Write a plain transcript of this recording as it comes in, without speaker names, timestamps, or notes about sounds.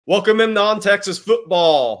Welcome in on Texas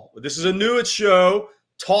football. This is a newest show,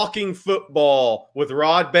 Talking Football, with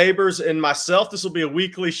Rod Babers and myself. This will be a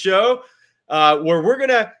weekly show where we're going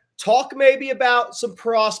to talk maybe about some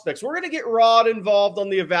prospects. We're going to get Rod involved on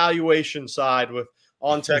the evaluation side with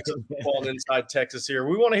On Texas Football and Inside Texas here.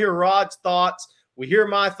 We want to hear Rod's thoughts. We hear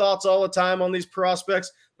my thoughts all the time on these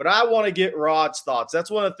prospects, but I want to get Rod's thoughts. That's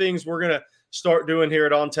one of the things we're going to start doing here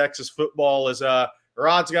at On Texas Football is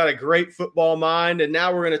Rod's got a great football mind, and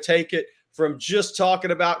now we're going to take it from just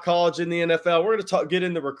talking about college in the NFL. We're going to get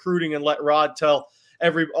into recruiting and let Rod tell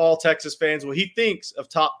all Texas fans what he thinks of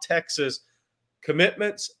top Texas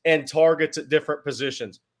commitments and targets at different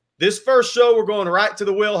positions. This first show, we're going right to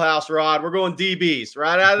the wheelhouse, Rod. We're going DBs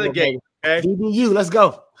right out of the gate. Okay? DBU, let's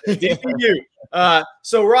go. DBU.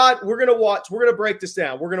 So, Rod, we're going to break this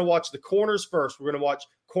down. We're going to watch the corners first. We're going to watch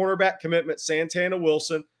cornerback commitment Santana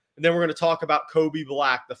Wilson. And then we're going to talk about Kobe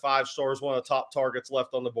Black, the 5-star, one of the top targets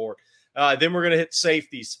left on the board. Then we're going to hit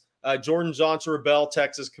safeties. Jordan Johnson-Rebel,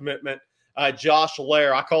 Texas commitment. Josh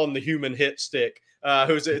Lair, I call him the human hit stick,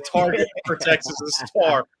 who's a target for Texas, a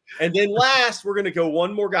star. And then last, we're going to go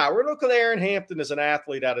one more guy. We're going to look at Aaron Hampton as an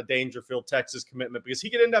athlete out of Dangerfield, Texas commitment, because he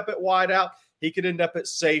could end up at wideout. He could end up at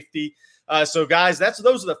safety. So, guys,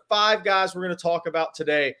 those are the 5 guys we're going to talk about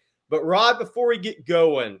today. But, Rod, before we get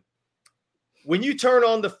going, when you turn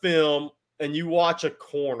on the film and you watch a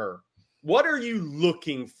corner, what are you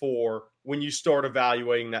looking for when you start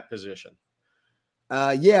evaluating that position?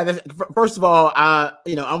 First of all, I'm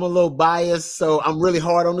a little biased, so I'm really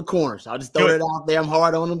hard on the corners. I'll just throw it out there. I'm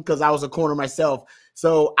hard on them because I was a corner myself.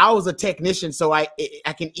 So I was a technician, so I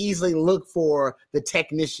can easily look for the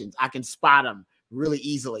technicians. I can spot them really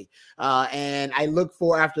easily. And I look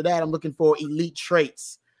for, after that, I'm looking for elite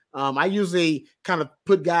traits. I usually kind of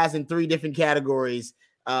put guys in 3 different categories.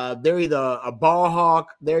 They're either a ball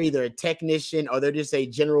hawk, they're either a technician, or they're just a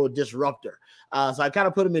general disruptor. So I kind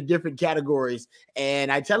of put them in different categories,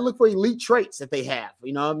 and I try to look for elite traits that they have.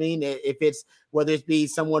 You know what I mean? If it's whether it be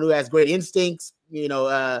someone who has great instincts,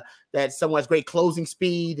 that someone has great closing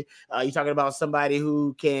speed. You're talking about somebody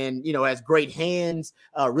who can, has great hands,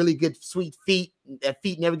 really good, sweet feet. That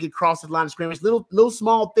feet never get crossed the line of scrimmage. Little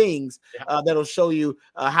small things that'll show you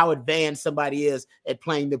how advanced somebody is at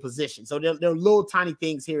playing the position. So there are little tiny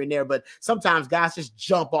things here and there, but sometimes guys just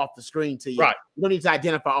jump off the screen to you. Right. You don't need to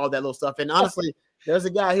identify all that little stuff. And honestly, there's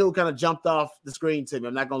a guy who kind of jumped off the screen to me.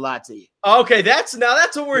 I'm not gonna lie to you. Okay, that's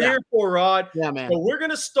what we're here for, Rod. Yeah, man. So we're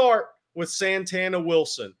gonna start with Santana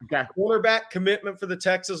Wilson, okay. Cornerback commitment for the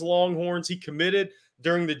Texas Longhorns. He committed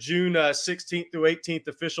during the June 16th through 18th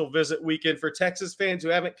official visit weekend. For Texas fans who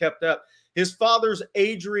haven't kept up, his father's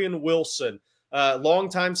Adrian Wilson,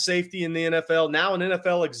 longtime safety in the NFL, now an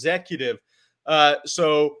NFL executive.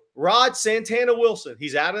 So Rod, Santana Wilson,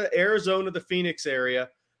 he's out of Arizona, the Phoenix area.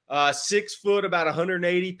 6 foot, about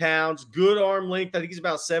 180 pounds, good arm length. I think he's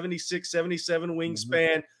about 76, 77 wingspan.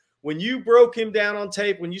 Mm-hmm. When you broke him down on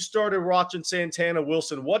tape, when you started watching Santana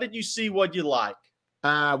Wilson, what did you see? What you like?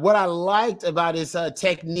 What I liked about his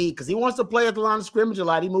technique, because he wants to play at the line of scrimmage a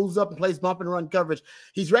lot. He moves up and plays bump and run coverage.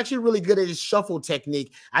 He's actually really good at his shuffle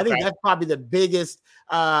technique. I think that's probably the biggest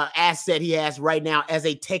asset he has right now as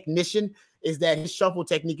a technician, is that his shuffle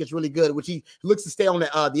technique is really good, which he looks to stay on the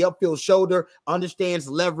upfield shoulder, understands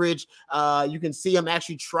leverage. You can see him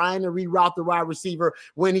actually trying to reroute the wide receiver.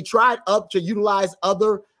 When he tried up to utilize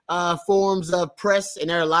other forms of press, and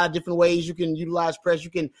there are a lot of different ways you can utilize press. You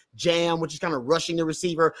can jam, which is kind of rushing the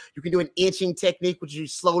receiver. You can do an inching technique, which you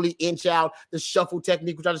slowly inch out. The shuffle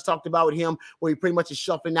technique, which I just talked about with him, where he pretty much is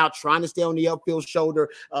shuffling out, trying to stay on the upfield shoulder.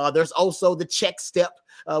 There's also the check step,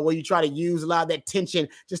 where you try to use a lot of that tension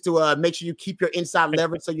just to make sure you keep your inside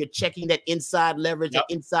leverage. So you're checking that inside leverage, that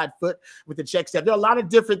inside foot with the check step. There are a lot of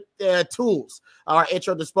different tools at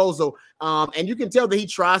your disposal. And you can tell that he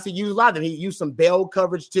tries to use a lot of them. He used some bell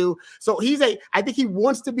coverage too. So I think he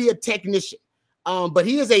wants to be a technician. But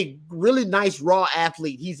he is a really nice raw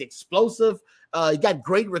athlete. He's explosive. He got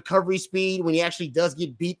great recovery speed when he actually does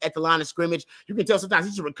get beat at the line of scrimmage. You can tell sometimes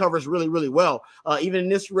he just recovers really, really well. Even in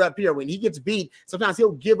this rep here, when he gets beat, sometimes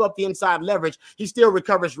he'll give up the inside leverage. He still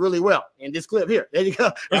recovers really well. In this clip here, there you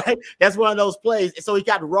go. Right? That's one of those plays. So he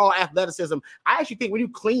got raw athleticism. I actually think when you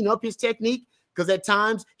clean up his technique, because at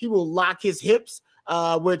times he will lock his hips.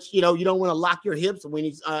 Which, you don't want to lock your hips when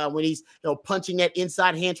he's punching that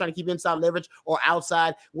inside hand, trying to keep inside leverage, or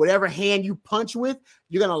outside, whatever hand you punch with,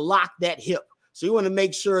 you're going to lock that hip. So you want to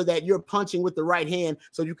make sure that you're punching with the right hand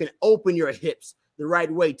so you can open your hips. the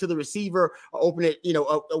right way to the receiver, or open it,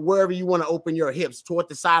 wherever you want to open your hips, toward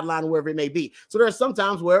the sideline, wherever it may be. So there are some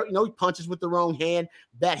times where, he punches with the wrong hand.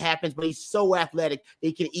 That happens, but he's so athletic,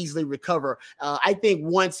 he can easily recover. I think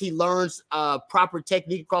once he learns proper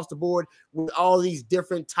technique across the board with all these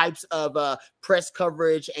different types of press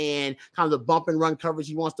coverage and kind of the bump and run coverage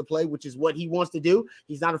he wants to play, which is what he wants to do,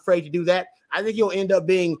 he's not afraid to do that. I think he'll end up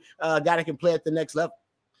being a guy that can play at the next level.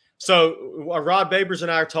 So Rod Babers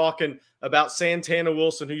and I are talking about Santana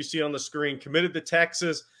Wilson, who you see on the screen, committed to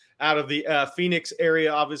Texas out of the Phoenix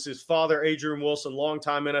area. Obviously, his father, Adrian Wilson,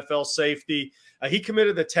 longtime NFL safety. He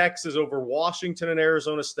committed to Texas over Washington and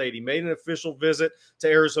Arizona State. He made an official visit to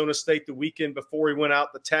Arizona State the weekend before he went out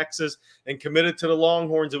to Texas and committed to the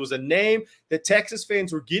Longhorns. It was a name that Texas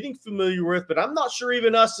fans were getting familiar with, but I'm not sure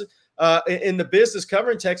even us in the business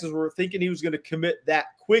covering Texas were thinking he was going to commit that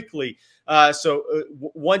quickly.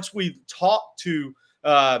 Once we talked to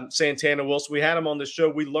Santana Wilson, we had him on the show,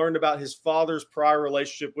 we learned about his father's prior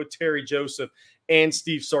relationship with Terry Joseph and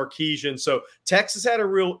Steve Sarkisian. So Texas had a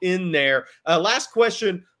real in there. Last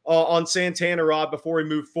question on Santana, Rod, before we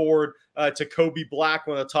move forward to Kobe Black,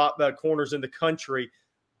 one of the top corners in the country.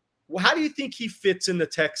 How do you think he fits in the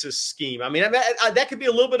Texas scheme? I mean, that could be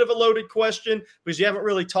a little bit of a loaded question because you haven't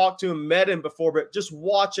really talked to him, met him before, but just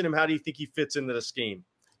watching him, how do you think he fits into the scheme?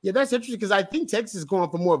 Yeah, that's interesting because I think Texas is going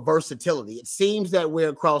for more versatility. It seems that we're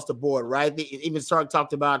across the board, right? Even Sark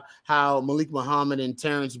talked about how Malik Muhammad and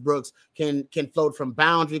Terrence Brooks can float from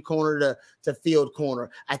boundary corner to field corner.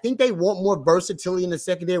 I think they want more versatility in the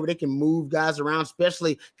secondary where they can move guys around,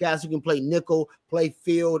 especially guys who can play nickel, play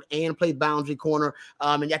field, and play boundary corner.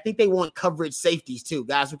 And I think they want coverage safeties too,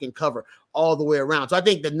 guys who can cover all the way around. So I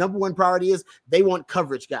think the number one priority is they want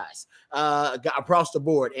coverage guys across the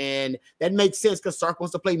board. And that makes sense because Sark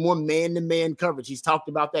wants to play more man-to-man coverage. He's talked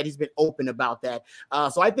about that. He's been open about that.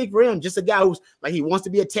 So I think for him, just a guy who's like, he wants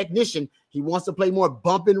to be a technician. He wants to play more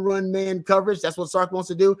bump and run man coverage. That's what Sark wants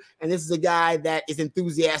to do. And this is a guy that is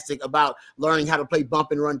enthusiastic about learning how to play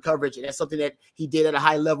bump and run coverage. And that's something that he did at a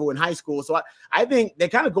high level in high school. So I think they're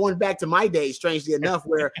kind of going back to my days, strangely enough,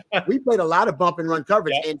 where we played a lot of bump and run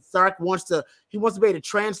coverage. Yeah. And Sark wants to be able to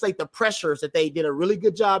translate the pressures that they did a really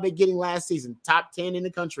good job at getting last season, top 10 in the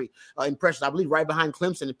country in pressures, I believe right behind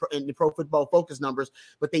Clemson in the Pro Football Focus numbers,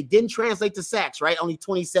 but they didn't translate to sacks, right? Only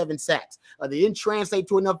 27 sacks. They didn't translate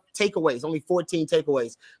to enough takeaways, only 14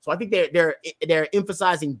 takeaways. So I think they're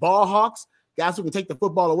emphasizing ball hawks, guys who can take the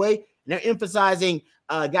football away, and they're emphasizing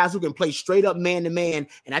guys who can play straight up man-to-man.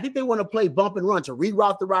 And I think they want to play bump and run to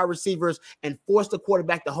reroute the wide receivers and force the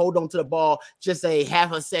quarterback to hold on to the ball just a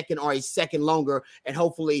half a second or a second longer, and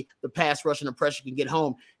hopefully the pass rush and the pressure can get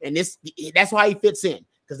home. And that's why he fits in,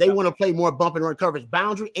 because they want to play more bump and run coverage,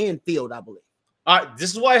 boundary and field, I believe. All right,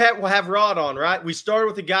 this is why we'll have Rod on, right? We started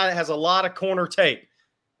with a guy that has a lot of corner tape.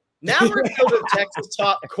 Now we're going to go to the Texas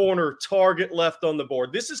top corner target left on the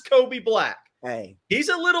board. This is Kobe Black. Hey, he's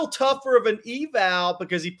a little tougher of an eval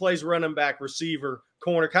because he plays running back, receiver,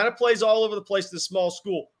 corner, kind of plays all over the place in the small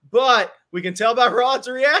school. But we can tell by Rod's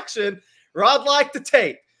reaction, Rod liked the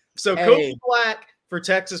tape. So Kobe Black, for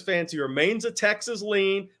Texas fans, he remains a Texas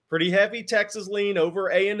lean, pretty heavy Texas lean over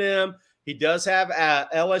A&M. He does have a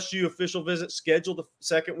LSU official visit scheduled the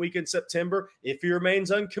second week in September. If he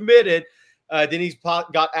remains uncommitted, then he's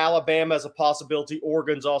got Alabama as a possibility.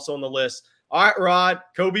 Oregon's also on the list. All right, Rod,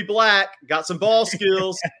 Kobe Black, got some ball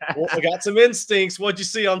skills, got some instincts. What'd you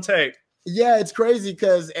see on tape? Yeah, it's crazy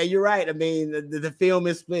because you're right. I mean, the film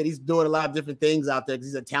is split. He's doing a lot of different things out there because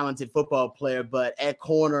he's a talented football player. But at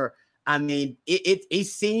corner, I mean, it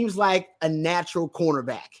seems like a natural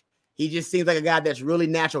cornerback. He just seems like a guy that's really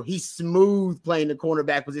natural. He's smooth playing the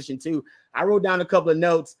cornerback position too. I wrote down a couple of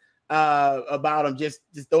notes about him, just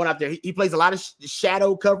throwing out there. He plays a lot of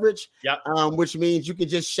shadow coverage, which means you can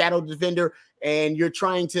just shadow the defender, and you're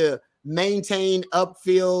trying to maintain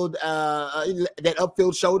upfield, that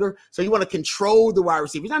upfield shoulder. So you want to control the wide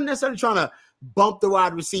receiver. He's not necessarily trying to bump the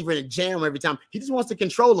wide receiver and jam every time. He just wants to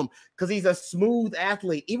control him because he's a smooth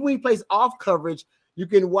athlete. Even when he plays off coverage, you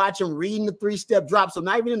can watch him reading the three-step drop. So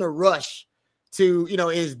not even in a rush to, in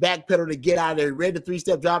his back pedal to get out of there, read the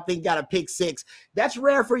three-step drop, then got a pick six. That's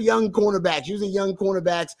rare for young cornerbacks. Usually young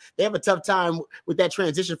cornerbacks, they have a tough time with that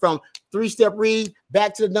transition from three-step read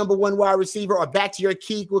back to the number one wide receiver or back to your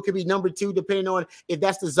key, what could be number two, depending on if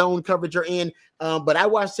that's the zone coverage you're in. But I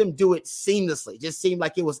watched him do it seamlessly. Just seemed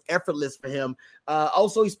like it was effortless for him.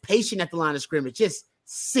 Also, he's patient at the line of scrimmage, just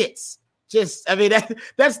sits.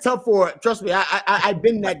 That's tough trust me, I've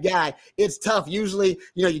been that guy. It's tough. Usually,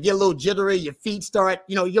 you get a little jittery, your feet start,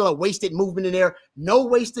 you get a little wasted movement in there. No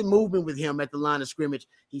wasted movement with him at the line of scrimmage.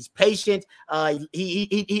 He's patient.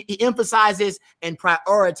 He emphasizes and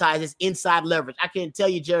prioritizes inside leverage. I can't tell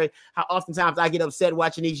you, Jerry, how oftentimes I get upset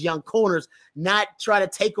watching these young corners not try to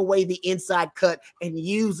take away the inside cut and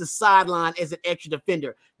use the sideline as an extra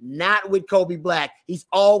defender. Not with Kobe Black. He's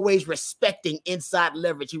always respecting inside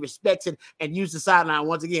leverage. He respects it and uses the sideline.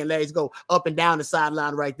 Once again, let's go up and down the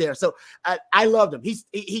sideline right there. So I loved him.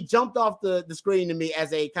 He jumped off the screen to me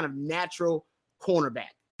as a kind of natural cornerback.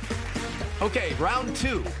 Okay, round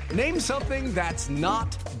 2. Name something that's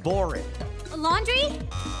not boring. A laundry?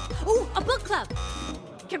 Ooh, a book club.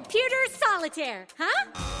 Computer solitaire,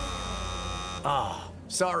 huh? Ah,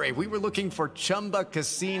 sorry, we were looking for Chumba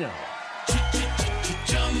Casino.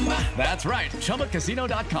 That's right,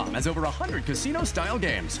 ChumbaCasino.com has over 100 casino-style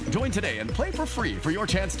games. Join today and play for free for your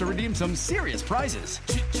chance to redeem some serious prizes.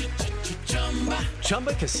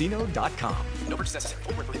 ChumbaCasino.com. No purchase necessary.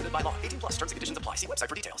 Void where prohibited by law. 18+ terms and conditions apply. See website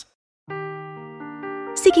for details.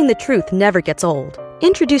 Seeking the truth never gets old.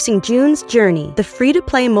 Introducing June's Journey, the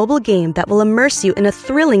free-to-play mobile game that will immerse you in a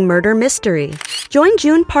thrilling murder mystery. Join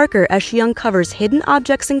June Parker as she uncovers hidden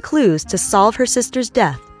objects and clues to solve her sister's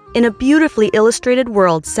death in a beautifully illustrated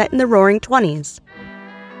world set in the Roaring '20s.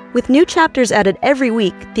 With new chapters added every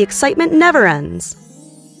week, the excitement never ends.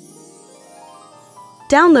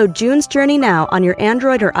 Download June's Journey now on your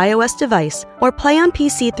Android or iOS device, or play on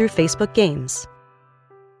PC through Facebook Games.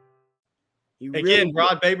 Again,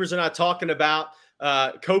 Rod Babers and I talking about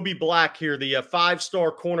Kobe Black here, the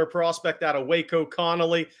 5-star corner prospect out of Waco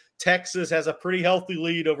Connolly. Texas has a pretty healthy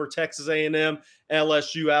lead over Texas A&M,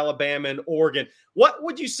 LSU, Alabama, and Oregon. What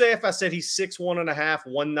would you say if I said he's 6'1.5",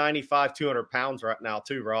 195, 200 pounds right now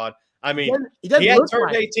too, Rod? I mean, he hasn't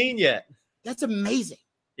turned 18 yet. That's amazing.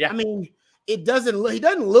 Yeah. I mean, he doesn't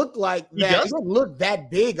look like that. He doesn't look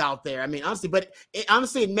that big out there. I mean, honestly, but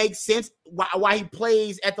it makes sense why he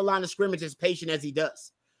plays at the line of scrimmage as patient as he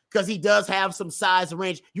does, because he does have some size and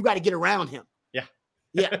range. You got to get around him. Yeah.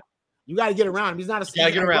 Yeah. You got to get around him. He's not a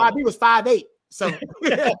get around. He was 5'8", so it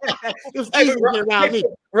was easy to get around me.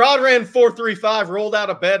 Rod ran 4.35, rolled out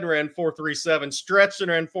of bed and ran 4.37, stretched and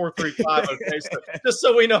ran 4.35. Okay, so just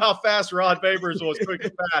so we know how fast Rod Babers was, quick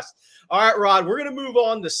and fast. All right, Rod, we're going to move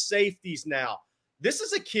on to safeties now. This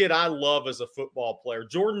is a kid I love as a football player,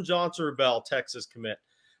 Jordan Johnson-Rebel, Texas commit.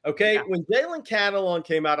 Okay, yeah. When Jalen Catalon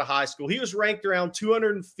came out of high school, he was ranked around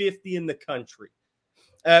 250 in the country.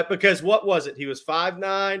 Because what was it? He was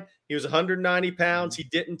 5'9", he was 190 pounds, he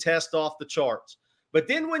didn't test off the charts. But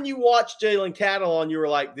then when you watch Jalen Catalon, you were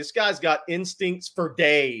like, this guy's got instincts for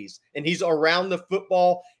days, and he's around the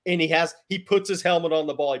football, and he puts his helmet on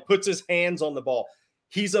the ball, he puts his hands on the ball.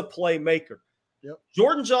 He's a playmaker. Yep.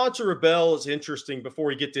 Jordan Johnson-Rebel is interesting before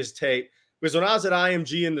we get this tape, because when I was at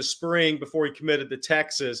IMG in the spring before he committed to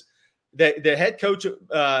Texas, the head coach,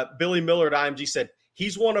 Billy Miller at IMG, said,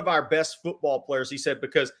 he's one of our best football players, he said,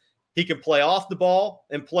 because he can play off the ball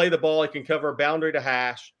and play the ball. He can cover a boundary to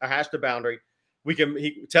hash, a hash to boundary.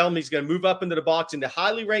 He tell him he's going to move up into the box. And the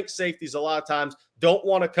highly ranked safeties a lot of times don't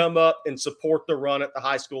want to come up and support the run at the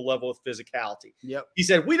high school level with physicality. Yep. He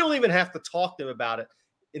said, we don't even have to talk to him about it.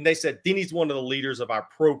 And they said, then he's one of the leaders of our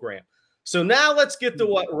program. So now let's get to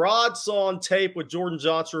what Rod saw on tape with Jordan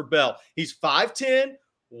Johnson-Rebel. He's 5'10",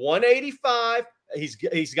 185.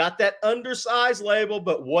 He's got that undersized label,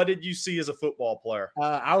 but what did you see as a football player?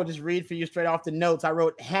 I will just read for you straight off the notes. I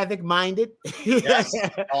wrote havoc-minded. Yes,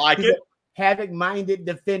 I like it. Havoc-minded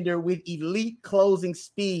defender with elite closing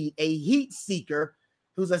speed, a heat seeker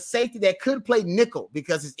who's a safety that could play nickel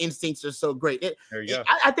because his instincts are so great. There you go.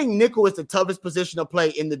 I think nickel is the toughest position to play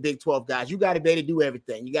in the Big 12, guys. You got to be able to do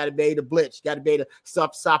everything. You got to be able to blitz. You got to be able to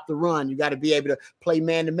stop the run. You got to be able to play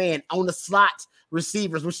man-to-man on the slot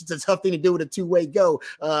receivers, which is a tough thing to do with a two-way go.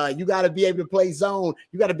 You got to be able to play zone.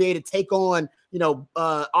 You got to be able to take on,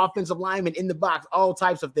 offensive linemen in the box, all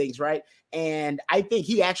types of things, right? And I think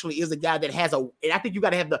he actually is a guy that has and I think you got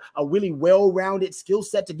to have a really well-rounded skill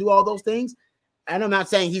set to do all those things. And I'm not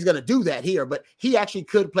saying he's going to do that here, but he actually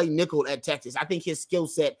could play nickel at Texas. I think his skill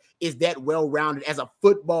set is that well-rounded as a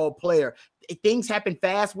football player. Things happen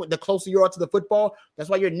fast the closer you are to the football. That's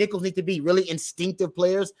why your nickels need to be really instinctive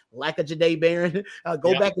players like a Jahdae Barron.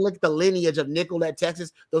 Go back and look at the lineage of nickel at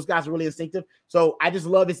Texas. Those guys are really instinctive. So I just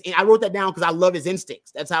love I wrote that down because I love his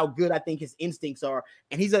instincts. That's how good I think his instincts are.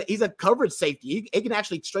 And he's a coverage safety. He can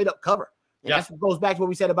actually straight up cover. And that's what goes back to what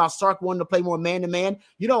we said about Sark wanting to play more man-to-man.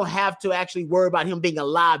 You don't have to actually worry about him being a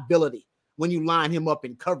liability when you line him up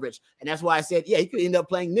in coverage. And that's why I said, he could end up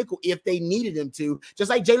playing nickel if they needed him to, just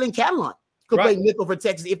like Jalen Catalon could play nickel for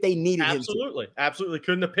Texas if they needed him to. Absolutely.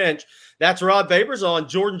 Couldn't have pinch. That's Rod Babers on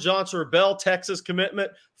Jordan Johnson-Rebel, Texas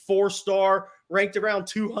commitment, 4-star, ranked around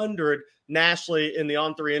 200 nationally in the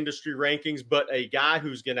On3 industry rankings, but a guy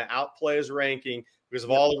who's going to outplay his ranking because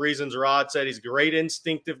of all the reasons Rod said. He's a great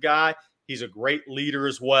instinctive guy. He's a great leader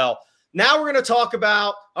as well. Now we're going to talk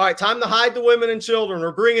about, all right, time to hide the women and children.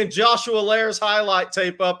 We're bringing Joshua Lair's highlight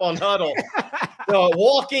tape up on Huddle. The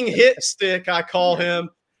walking hit stick, I call him.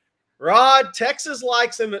 Rod, Texas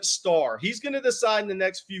likes him at star. He's going to decide in the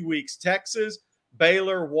next few weeks. Texas,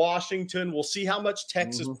 Baylor, Washington. We'll see how much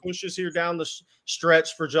Texas pushes here down the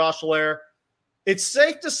stretch for Josh Lair. It's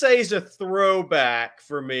safe to say he's a throwback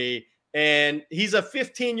for me. And he's a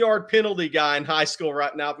 15-yard penalty guy in high school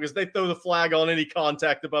right now because they throw the flag on any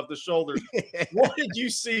contact above the shoulders. What did you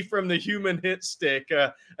see from the human hit stick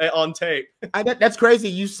on tape? That's crazy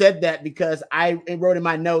you said that because I wrote in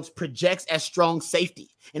my notes, projects as strong safety.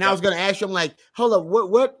 And I was going to ask you, I'm like, hold up,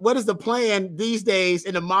 what is the plan these days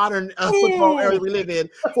in the modern football era we live in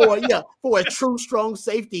for a true strong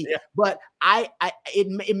safety? Yeah. But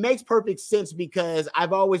it makes perfect sense because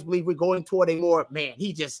I've always believed we're going toward a more,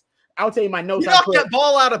 I'll tell you my notes. You knocked that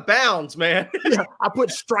ball out of bounds, man. I put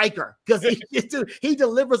striker because he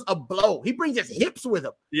delivers a blow. He brings his hips with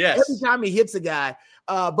him. Yes. Every time he hits a guy.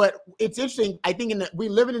 But it's interesting. I think we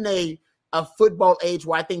live in a football age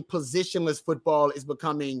where I think positionless football is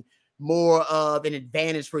becoming more of an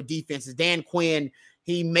advantage for defenses. Dan Quinn,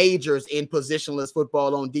 he majors in positionless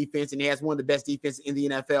football on defense, and he has one of the best defenses in the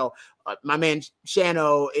NFL. My man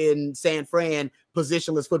Shano in San Fran,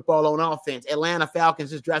 positionless football on offense. Atlanta Falcons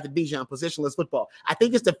just drafted Bijan, positionless football. I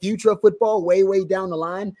think it's the future of football way, way down the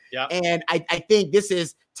line. Yeah. And I think this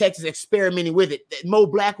is Texas experimenting with it. Mo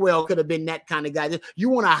Blackwell could have been that kind of guy. You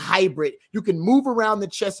want a hybrid. You can move around the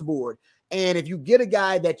chessboard. And if you get a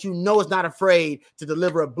guy that you know is not afraid to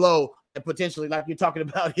deliver a blow, and potentially like you're talking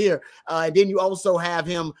about here, then you also have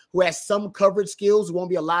him who has some coverage skills, who won't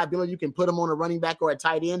be a liability. You can put him on a running back or a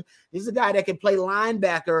tight end. This is a guy that can play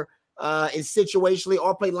linebacker in situationally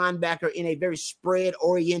or play linebacker in a very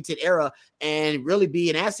spread-oriented era and really be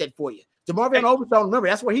an asset for you. DeMarvion Overshown, remember,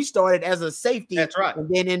 that's where he started as a safety. That's right. And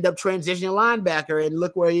then end up transitioning linebacker, and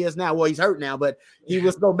look where he is now. Well, he's hurt now, but he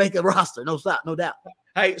was going to make a roster. No doubt.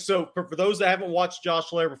 Hey, so for those that haven't watched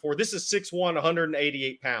Josh Lair before, this is 6'1",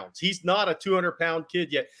 188 pounds. He's not a 200-pound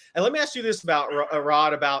kid yet. And let me ask you this about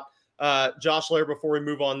Rod, about Josh Lair before we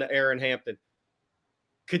move on to Aaron Hampton.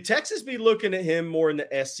 Could Texas be looking at him more in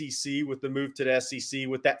the SEC with the move to the SEC,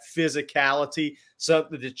 with that physicality,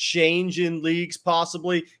 something to change in leagues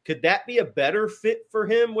possibly? Could that be a better fit for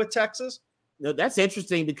him with Texas? No, that's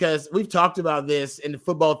interesting because we've talked about this in the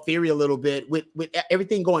football theory a little bit with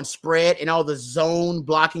everything going spread and all the zone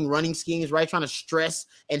blocking running schemes, right? Trying to stress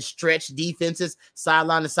and stretch defenses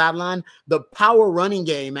sideline to sideline. The power running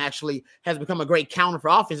game actually has become a great counter for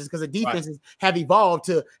offenses because the defenses have evolved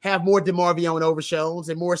to have more DeMarvion Overshones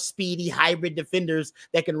and more speedy hybrid defenders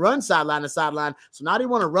that can run sideline to sideline. So now they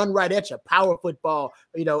want to run right at you. Power football,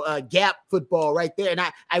 gap football right there. And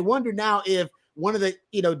I wonder now if one of the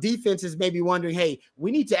defenses may be wondering, hey, we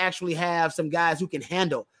need to actually have some guys who can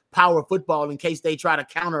handle power football in case they try to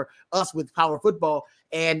counter us with power football.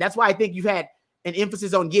 And that's why I think you've had an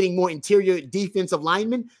emphasis on getting more interior defensive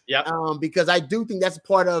linemen. Because I do think that's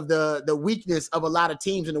part of the weakness of a lot of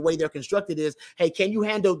teams in the way they're constructed is, hey, can you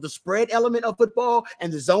handle the spread element of football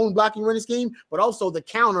and the zone blocking running scheme, but also the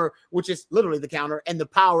counter, which is literally the counter, and the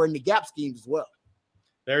power and the gap schemes as well.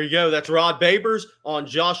 There you go. That's Rod Babers on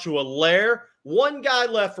Joshua Lair. One guy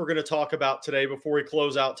left we're going to talk about today before we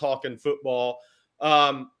close out talking football.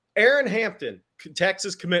 Aaron Hampton,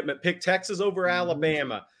 Texas commitment, picked Texas over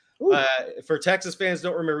Alabama. For Texas fans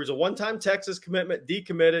don't remember, he was a one-time Texas commitment,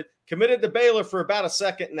 decommitted, committed to Baylor for about a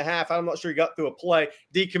second and a half. I'm not sure he got through a play,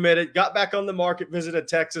 decommitted, got back on the market, visited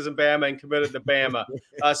Texas and Bama, and committed to Bama.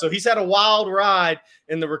 So he's had a wild ride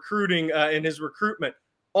in the recruiting, in his recruitment.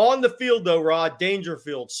 On the field, though, Rod,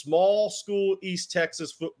 Dangerfield, small school East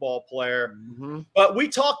Texas football player. But we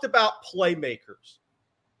talked about playmakers.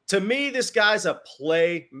 To me, this guy's a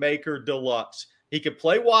playmaker deluxe. He could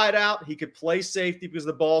play wide out. He could play safety because of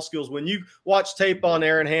the ball skills. When you watch tape on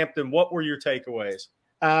Aaron Hampton, what were your takeaways?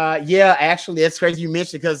 Actually, that's crazy you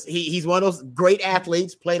mentioned because he's one of those great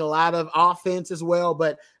athletes, played a lot of offense as well.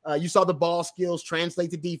 But you saw the ball skills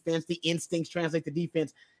translate to defense, the instincts translate to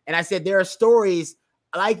defense. And I said there are stories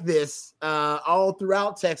like this all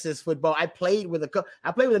throughout Texas football. I played with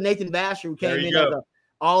a Nathan Basher who came in as an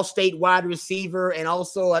all-state wide receiver, and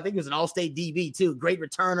also I think he was an all-state DB too, great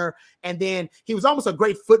returner. And then he was almost a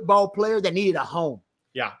great football player that needed a home.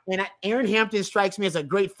 Yeah. And Aaron Hampton strikes me as a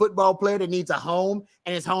great football player that needs a home,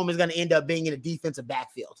 and his home is going to end up being in a defensive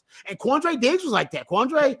backfield. And Quandre Diggs was like that.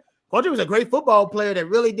 Quandre Quandre was a great football player that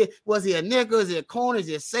really did. Was he a nickel? Is he a corner? Is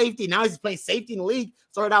he a safety? Now he's playing safety in the league.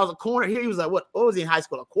 Started out as a corner. Here he was like, what was he in high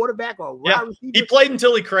school? A quarterback or a wide receiver? He played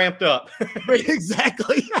until he cramped up.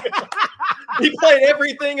 Exactly. He played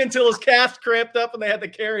everything until his calves cramped up and they had to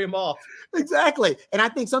carry him off. Exactly. And I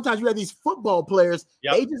think sometimes you have these football players,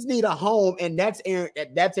 they just need a home, and that's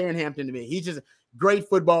Aaron Hampton to me. He's just a great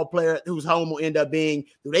football player whose home will end up being,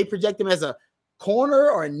 do they project him as a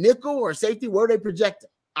corner or a nickel or a safety? Where do they project him?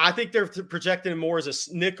 I think they're projecting him more as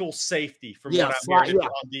a nickel safety from what I'm hearing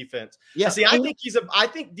on defense. Yeah. See, I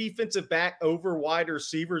think defensive back over wide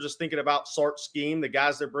receiver, just thinking about Sark's scheme, the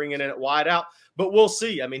guys they're bringing in at wide out. But we'll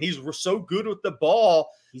see. I mean, he's so good with the ball.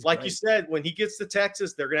 He's like great. You said, when he gets to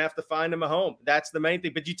Texas, they're going to have to find him a home. That's the main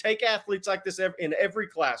thing. But you take athletes like this in every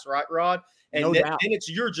class, right, Rod? And then it's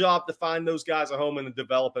your job to find those guys a home and to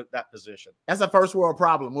develop at that position. That's a first world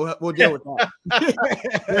problem. We'll deal with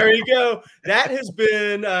that. There you go. That has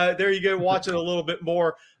been, there you go, watching a little bit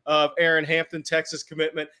more of Aaron Hampton, Texas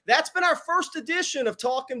commitment. That's been our first edition of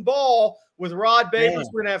Talkin' Ball with Rod Babers.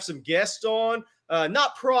 We're going to have some guests on.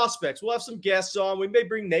 Not prospects. We'll have some guests on. We may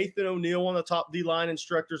bring Nathan O'Neill, one of the top D-line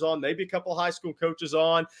instructors, on, maybe a couple of high school coaches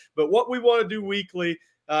on. But what we want to do weekly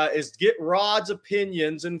is get Rod's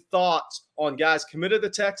opinions and thoughts on guys committed to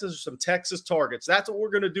Texas or some Texas targets. That's what we're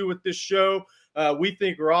going to do with this show. We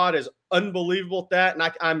think Rod is unbelievable at that,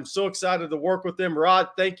 and I'm so excited to work with him. Rod,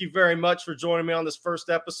 thank you very much for joining me on this first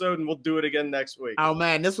episode, and we'll do it again next week. Oh,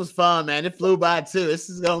 man, this was fun, man. It flew by, too. This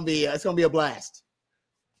is going to be a blast.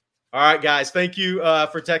 All right, guys. Thank you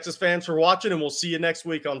for Texas fans for watching, and we'll see you next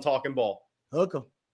week on Talkin' Ball. Hook 'em.